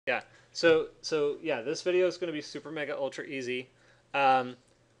Yeah. So yeah, this video is going to be super mega ultra easy. Um,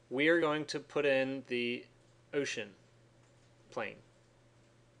 we are going to put in the ocean plane.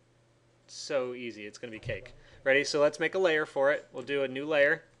 So easy. It's going to be cake. Ready? So let's make a layer for it. We'll do a new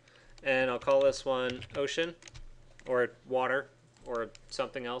layer, and I'll call this one ocean or water or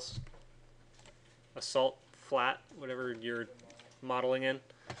something else. A salt flat, whatever you're modeling in.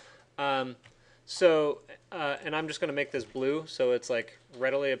 Um, and I'm just going to make this blue so it's like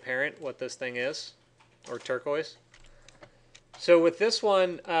readily apparent what this thing is, or turquoise. So with this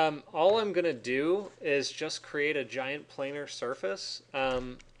one, all I'm going to do is just create a giant planar surface,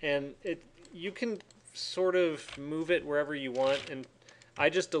 and you can sort of move it wherever you want. And I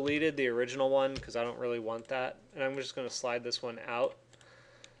just deleted the original one because I don't really want that, and I'm just going to slide this one out.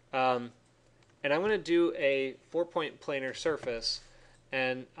 And I'm going to do a 4-point planar surface,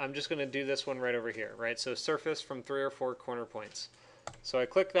 and I'm just going to do this one right over here, right? So surface from 3 or 4 corner points. So I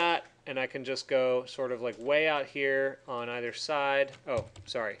click that, and I can just go sort of like way out here on either side. Oh,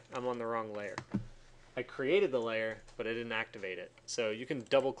 sorry, I'm on the wrong layer. I created the layer, but I didn't activate it. So you can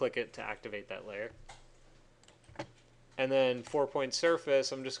double click it to activate that layer. And then 4-point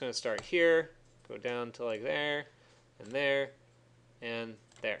surface, I'm just going to start here, go down to like there, and there, and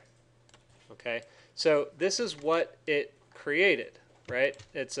there. Okay, so this is what it created, right?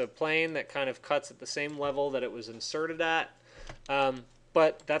 It's a plane that kind of cuts at the same level that it was inserted at,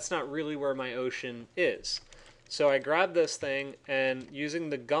 but that's not really where my ocean is. So I grab this thing, and using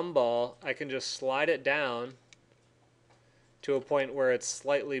the gumball, I can just slide it down to a point where it's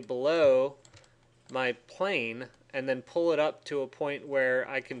slightly below my plane, and then pull it up to a point where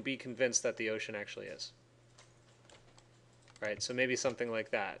I can be convinced that the ocean actually is. Right, so maybe something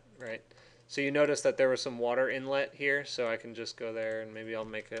like that, right? So you notice that there was some water inlet here, so I can just go there and maybe I'll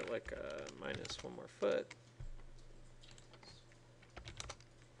make it like minus 1 more foot.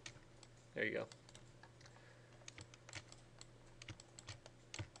 There you go.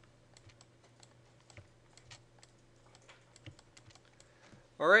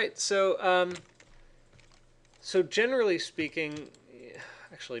 All right, so generally speaking,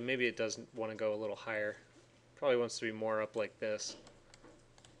 actually maybe it doesn't want to go a little higher. Probably wants to be more up like this.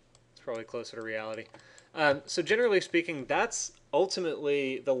 It's probably closer to reality. So generally speaking, that's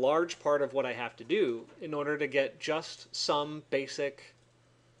ultimately the large part of what I have to do in order to get just some basic,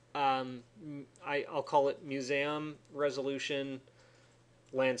 I'll call it museum resolution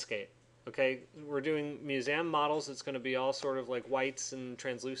landscape. Okay, we're doing museum models. It's going to be all sort of like whites and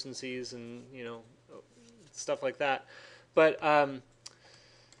translucencies and stuff like that. But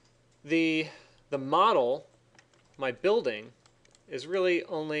the model, my building, is really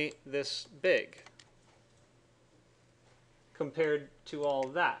only this big compared to all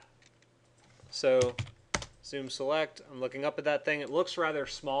of that. So zoom select, I'm looking up at that thing. It looks rather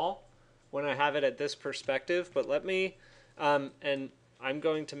small when I have it at this perspective, but let me, and I'm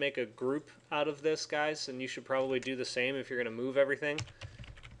going to make a group out of this, guys, and you should probably do the same if you're going to move everything.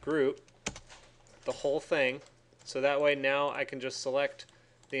 Group the whole thing, so that way now I can just select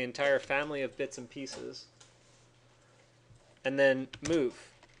the entire family of bits and pieces, and then move,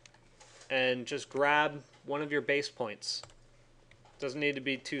 and just grab one of your base points. Doesn't need to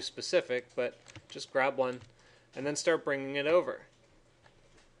be too specific, but just grab one, and then start bringing it over.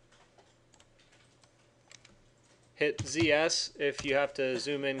 Hit ZS if you have to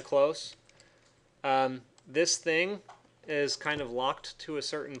zoom in close. This thing is kind of locked to a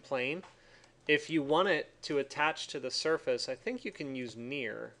certain plane. If you want it to attach to the surface, I think you can use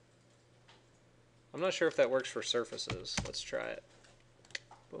near. I'm not sure if that works for surfaces. Let's try it.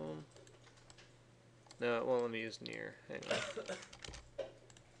 Boom. No, it won't let me use near. Hang on.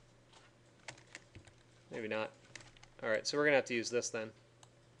 Maybe not. Alright, so we're going to have to use this then.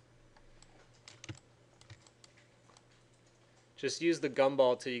 Just use the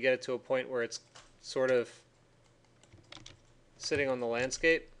gumball till you get it to a point where it's sort of sitting on the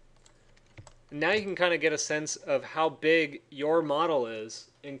landscape. Now you can kind of get a sense of how big your model is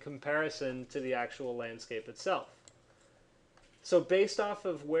in comparison to the actual landscape itself. So based off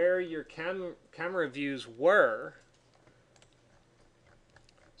of where your camera views were,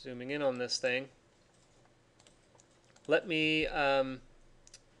 zooming in on this thing, let me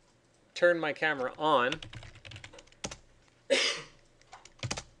turn my camera on.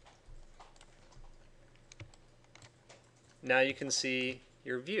 Now you can see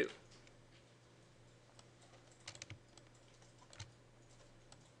your view.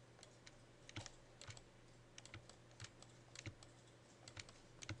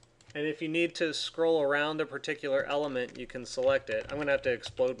 And if you need to scroll around a particular element, you can select it. I'm going to have to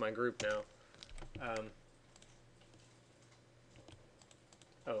explode my group now.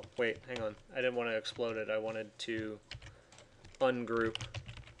 Oh, Oh, wait, hang on. I didn't want to explode it. I wanted to ungroup.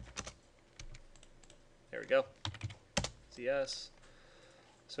 There we go. Yes.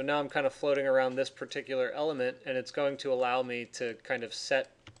 So now I'm kind of floating around this particular element, and it's going to allow me to kind of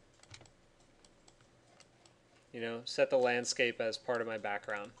set, set the landscape as part of my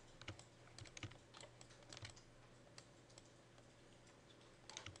background.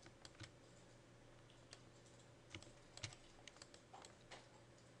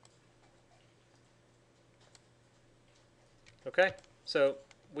 Okay, so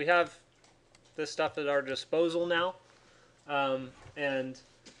we have this stuff at our disposal now, and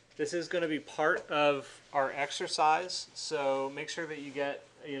this is going to be part of our exercise, so make sure that you get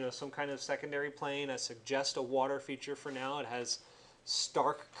some kind of secondary plane. I suggest a water feature for now. It has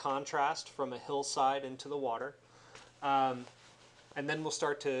stark contrast from a hillside into the water. And then we'll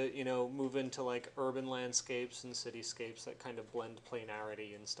start to move into like urban landscapes and cityscapes that kind of blend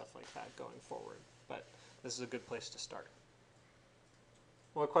planarity and stuff like that going forward. But this is a good place to start.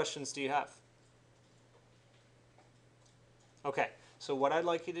 What questions do you have? Okay, so what I'd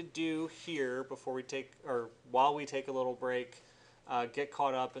like you to do here before we take, or while we take a little break, get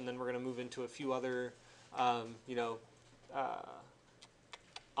caught up, and then we're going to move into a few other,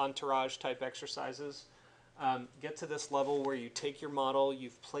 entourage type exercises. Get to this level where you take your model,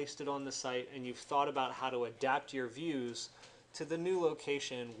 you've placed it on the site, and you've thought about how to adapt your views to the new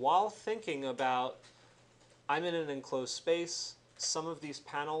location while thinking about, I'm in an enclosed space. Some of these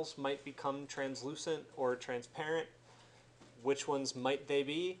panels might become translucent or transparent. Which ones might they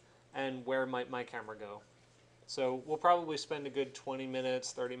be, and where might my camera go? So we'll probably spend a good 20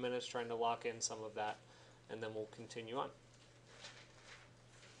 minutes, 30 minutes trying to lock in some of that, and then we'll continue on.